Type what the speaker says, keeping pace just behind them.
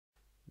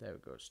There we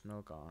go,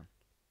 snow gone.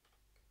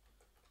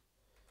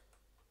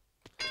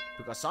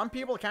 Because some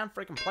people can't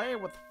freaking play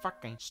with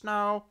fucking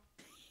snow.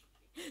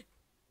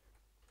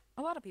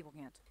 A lot of people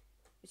can't.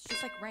 It's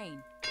just like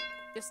rain.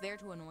 Just there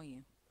to annoy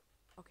you.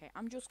 Okay,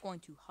 I'm just going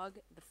to hug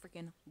the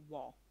freaking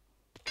wall.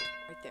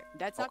 Right there.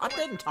 That's not I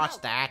didn't touch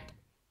that.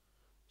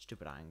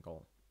 Stupid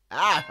angle.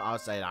 Ah, I'll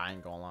say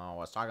angle. I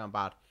was talking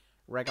about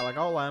regular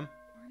golem.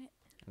 Darn it.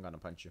 I'm gonna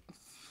punch you.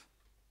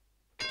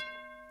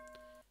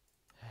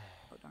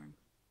 Oh, darn.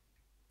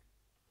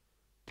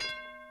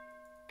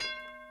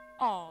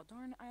 Oh,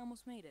 darn, I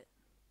almost made it.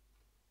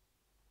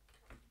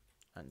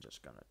 I'm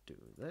just gonna do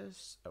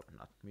this. Oh,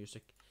 not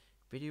music.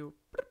 Video.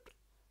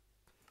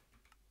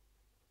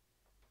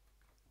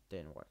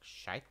 Didn't work.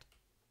 Shite.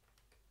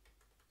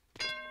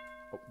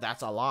 Oh,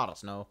 that's a lot of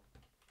snow.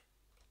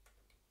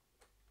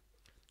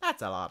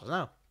 That's a lot of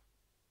snow.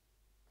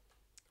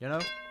 You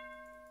know?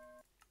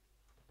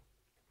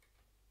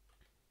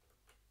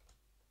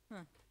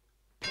 Don't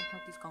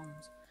hurt these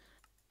columns.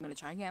 I'm gonna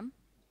try again.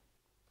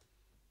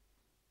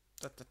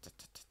 No.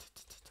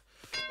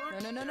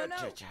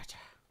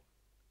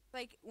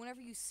 Like,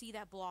 whenever you see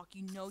that block,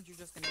 you know you're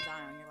just gonna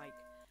die, and you're like,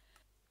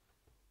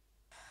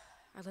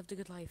 I lived a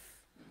good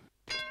life.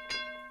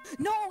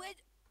 No,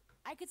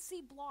 I could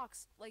see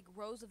blocks, like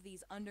rows of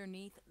these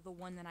underneath the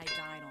one that I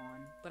died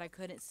on, but I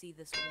couldn't see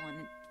this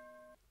one.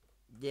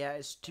 Yeah,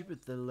 it's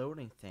stupid, the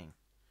loading thing.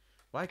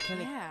 Why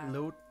can't it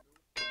load?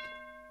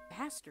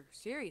 Faster,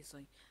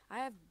 seriously. I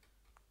have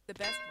the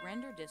best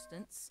render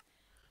distance.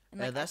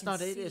 And like, that's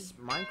not it, it's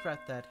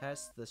Minecraft that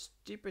has the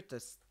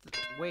stupidest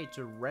way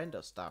to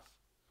render stuff.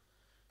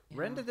 Yeah.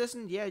 Render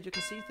distance, yeah, you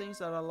can see things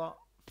that are a lot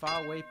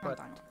far away, but...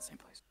 I'm dying in the same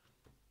place.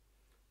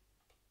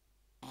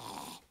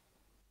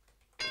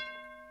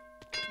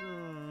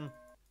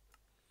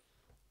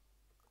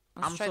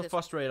 I'm so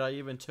frustrated I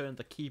even turned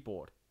the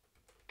keyboard.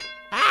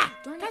 Ah!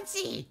 Can't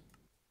see!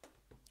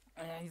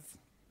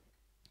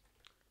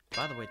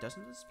 By the way,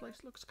 doesn't this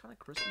place look kind of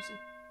Christmassy?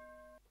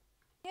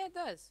 Yeah, it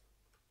does.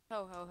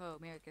 Ho, ho, ho.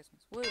 Merry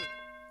Christmas. Woo!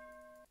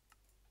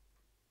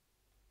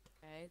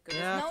 Okay, good.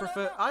 Yeah,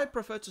 I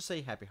prefer to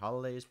say Happy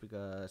Holidays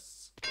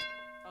because...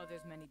 Oh,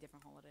 there's many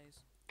different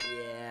holidays.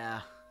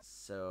 Yeah,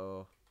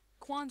 so...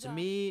 Kwanzaa! To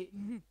me...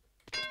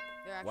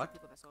 There are actually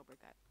people that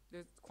celebrate that.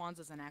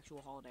 Kwanzaa's an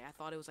actual holiday. I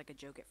thought it was like a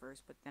joke at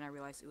first, but then I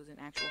realized it was an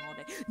actual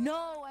holiday.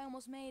 No! I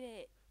almost made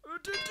it!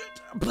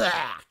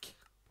 Black!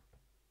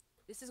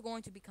 This is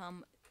going to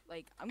become,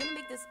 like... I'm gonna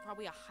make this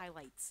probably a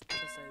highlights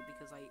episode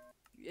because, like,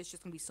 it's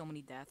just gonna be so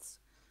many deaths.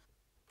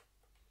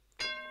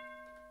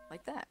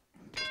 Like that.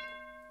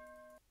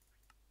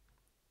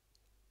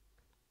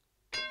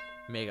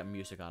 Make up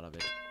music out of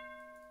it.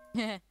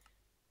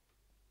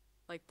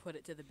 Like, put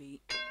it to the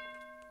beat.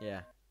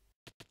 Yeah.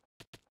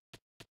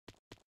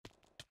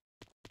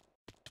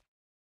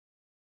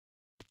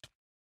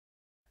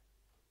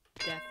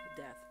 Death,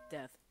 death,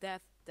 death,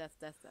 death, death,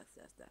 death, death,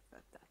 death, death,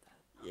 death, death,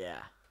 death.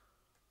 Yeah.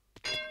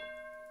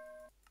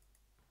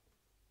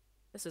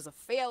 This is a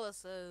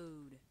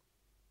fail-isode.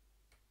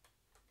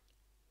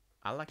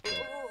 I like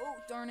that. Oh,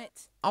 darn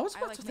it. I was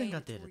about to think I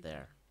did it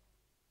there.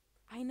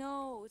 I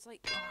know. It's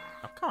like...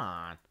 Oh, come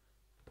on.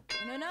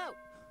 No.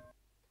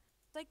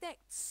 It's like that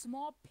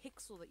small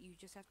pixel that you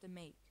just have to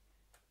make.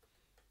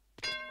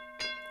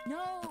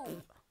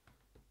 No!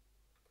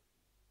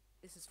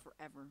 This is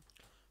forever.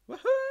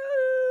 Woohoo!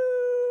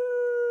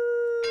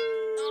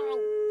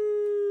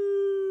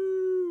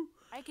 Oh!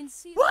 I can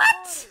see what?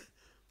 The water.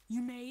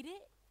 You made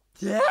it?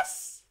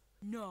 Yes!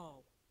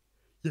 No.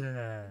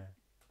 Yeah.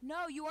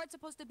 No, you weren't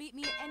supposed to beat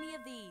me at any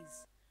of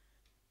these.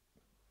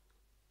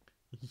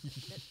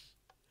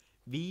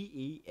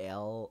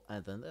 VEL,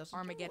 and then there's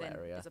Armageddon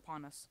area. is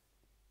upon us.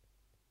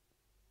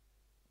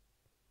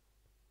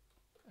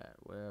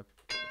 We're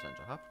return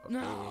to hub. Okay.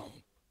 No.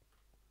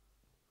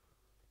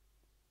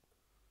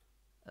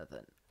 And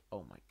then,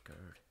 oh my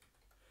god.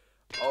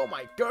 Oh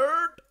my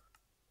god!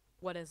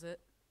 What is it?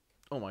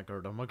 Oh my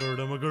god, oh my god,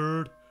 oh my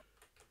god.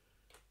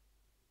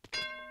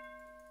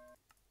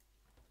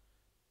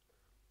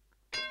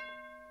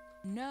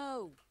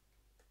 No.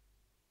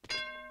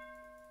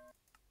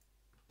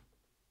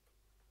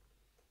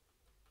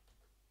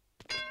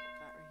 That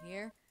right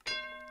here.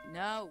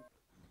 No.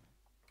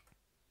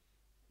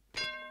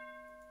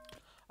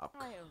 Oh,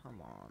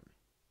 come on.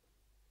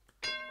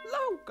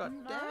 Low,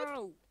 goddammit.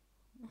 No.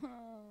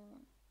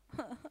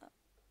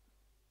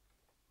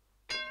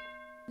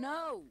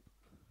 No.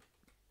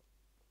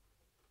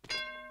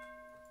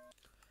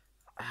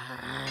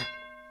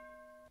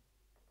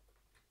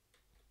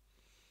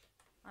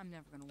 I'm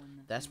never gonna win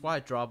this. That's why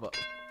drop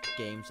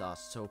games are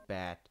so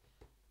bad.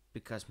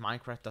 Because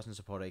Minecraft doesn't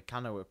support it. It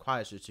kind of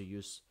requires you to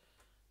use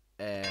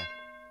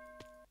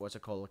what's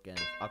it called again?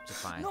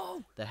 Optifine.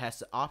 No! That has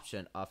the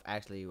option of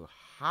actually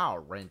how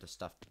render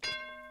stuff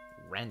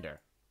render.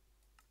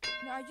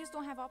 No, I just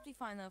don't have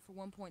Optifine though for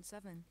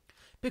 1.7.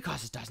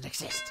 Because it doesn't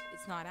exist.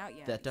 It's not out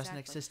yet. That doesn't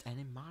exist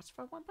any mods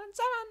for 1.7.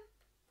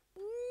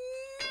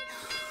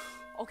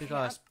 Okay.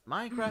 Because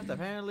Minecraft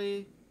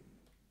apparently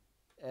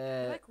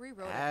Like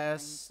rewrote everything,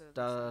 S so this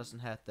doesn't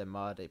have the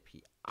mod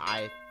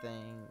API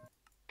thing.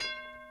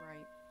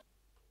 right.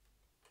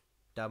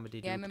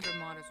 Dumbity Yeah, I doo. remember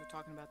modders were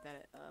talking about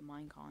that at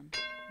Minecon.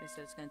 They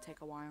said it's gonna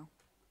take a while.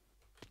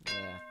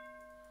 Yeah.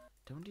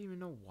 Don't even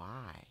know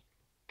why.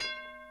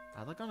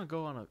 Are they gonna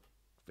go on a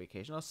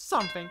vacation or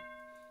something?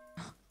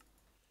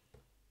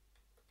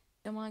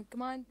 Come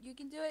on, you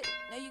can do it.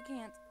 No, you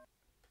can't.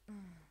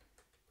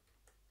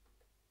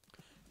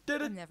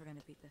 Did it? I'm never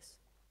gonna beat this.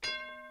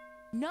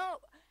 No!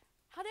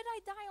 How did I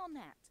die on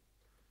that?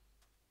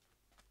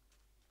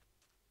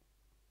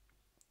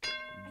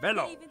 I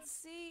Velo. can't even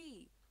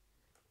see.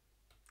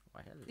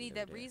 Why, hello See, the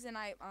there. reason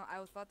I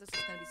thought this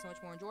was gonna be so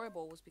much more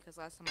enjoyable was because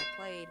last time I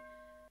played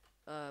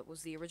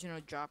was the original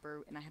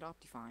dropper and I had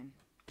Optifine.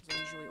 Because I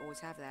usually always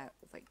have that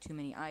with like too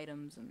many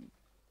items and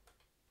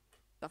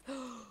stuff.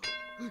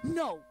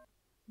 No!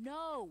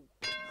 No!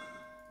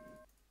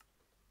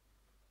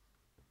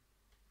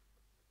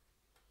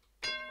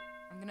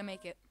 I'm gonna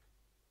make it.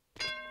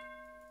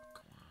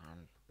 Come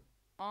on.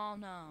 Oh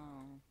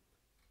no.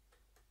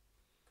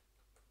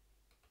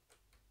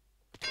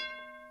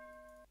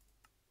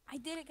 I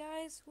did it,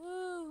 guys.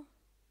 Woo!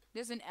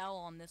 There's an L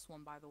on this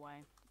one, by the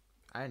way.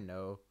 I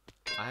know.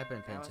 I have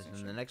been paying I wasn't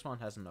attention. sure. The next one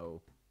has an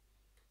O.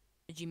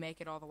 Did you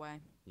make it all the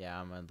way? Yeah,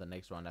 I'm on the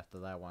next one after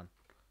that one.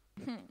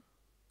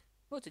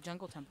 Oh, it's a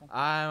jungle temple.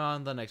 I'm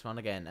on the next one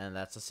again, and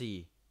that's a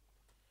C.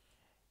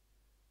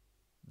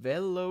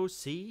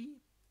 Veloci?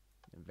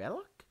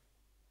 Veloc?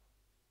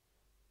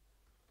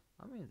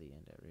 I'm in the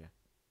end area.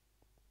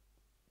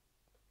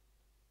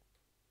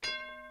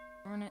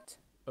 Burn it.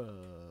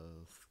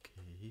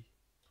 Okay.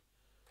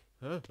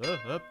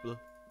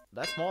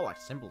 That's more like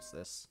symbols,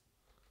 this.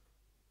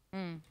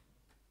 Hmm.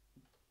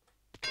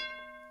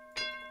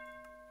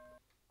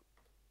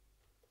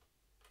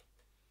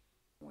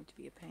 Going to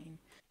be a pain.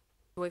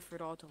 Wait for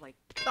it all to like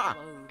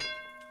load.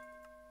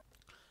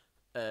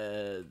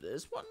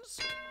 This one's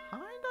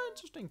kinda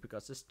interesting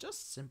because it's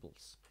just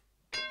symbols.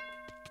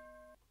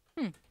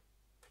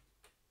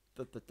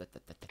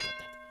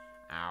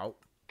 Ow.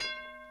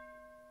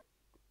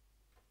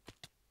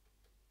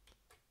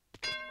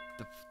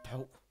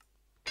 Oh.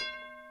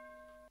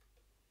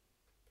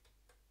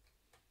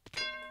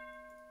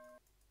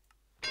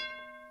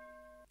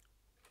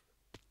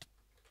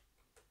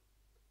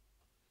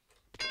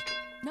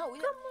 No,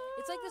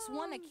 it's like this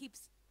one that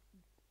keeps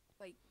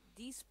like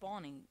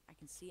despawning. I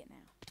can see it now.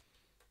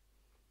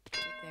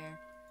 Right there.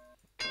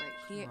 Right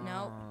here.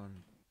 No.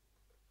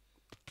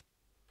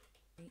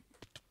 Wait.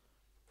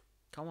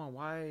 Come on,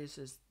 why is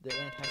this the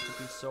end has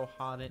to be so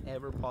hard in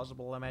every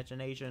possible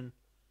imagination?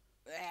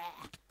 Come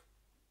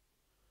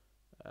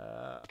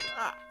on,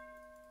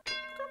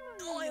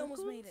 Oh, I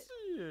almost couldn't made it.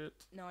 see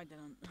it. No, I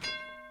didn't.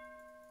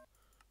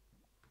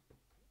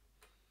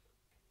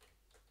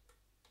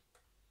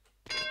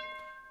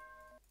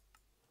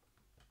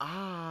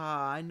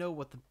 Ah, I know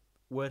what the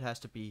word has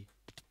to be.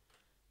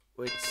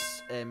 Which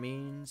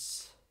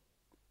means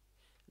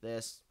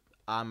there's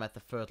I'm at the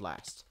third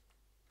last.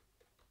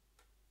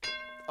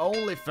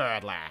 Only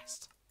third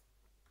last.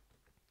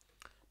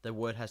 The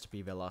word has to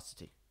be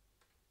velocity.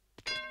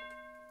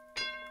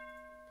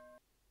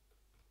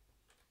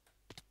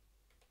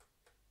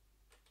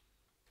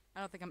 I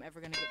don't think I'm ever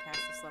gonna get past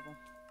this level.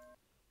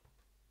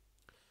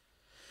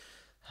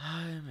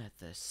 I'm at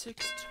the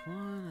sixth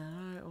one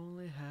and I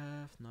only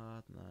have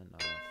not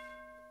enough.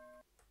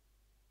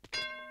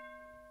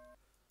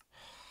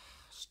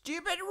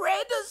 Stupid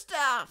render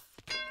stuff!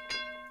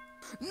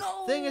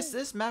 No! Thing is,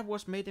 this map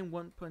was made in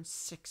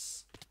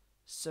 1.6.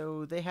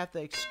 So they have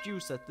the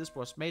excuse that this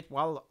was made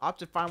while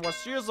Optifine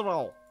was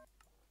usable.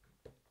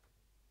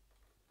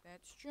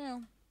 That's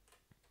true.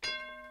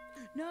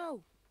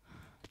 No!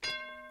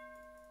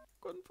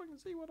 Couldn't fucking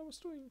see what I was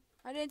doing.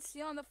 I didn't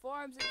see on the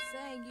forums it's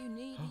saying you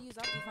need to use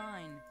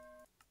Optifine.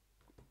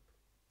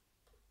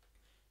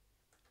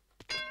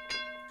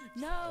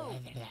 No!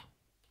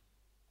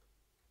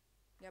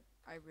 Yep,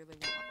 I really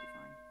want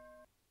Optifine.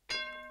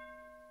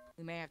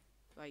 We may have,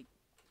 like,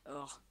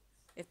 ugh.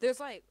 If there's,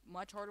 like,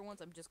 much harder ones,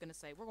 I'm just gonna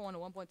say, we're going to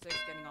 1.6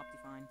 getting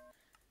Optifine.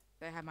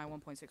 I have my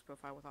 1.6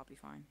 profile with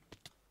Optifine.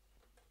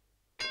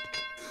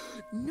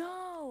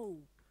 No!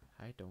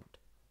 I don't.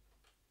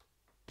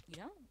 You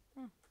don't?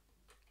 Huh.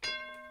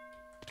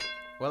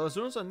 Well, as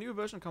soon as a new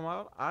version come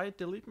out, I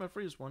delete my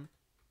freeze one.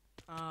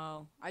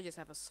 Oh, I just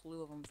have a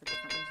slew of them for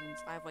different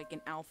reasons. I have, like,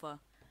 an alpha.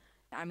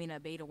 I mean, a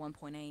beta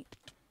 1.8.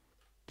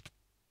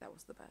 That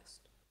was the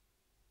best.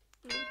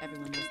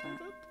 Everyone knows that. You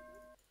know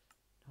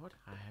what?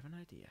 I have an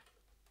idea.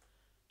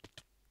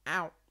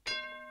 Ow.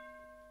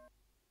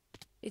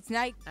 It's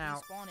night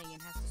Ow. respawning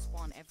and has to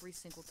spawn every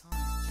single time for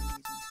some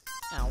reason.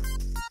 Ow.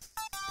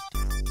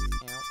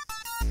 Ow.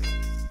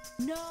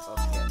 No!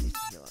 Okay.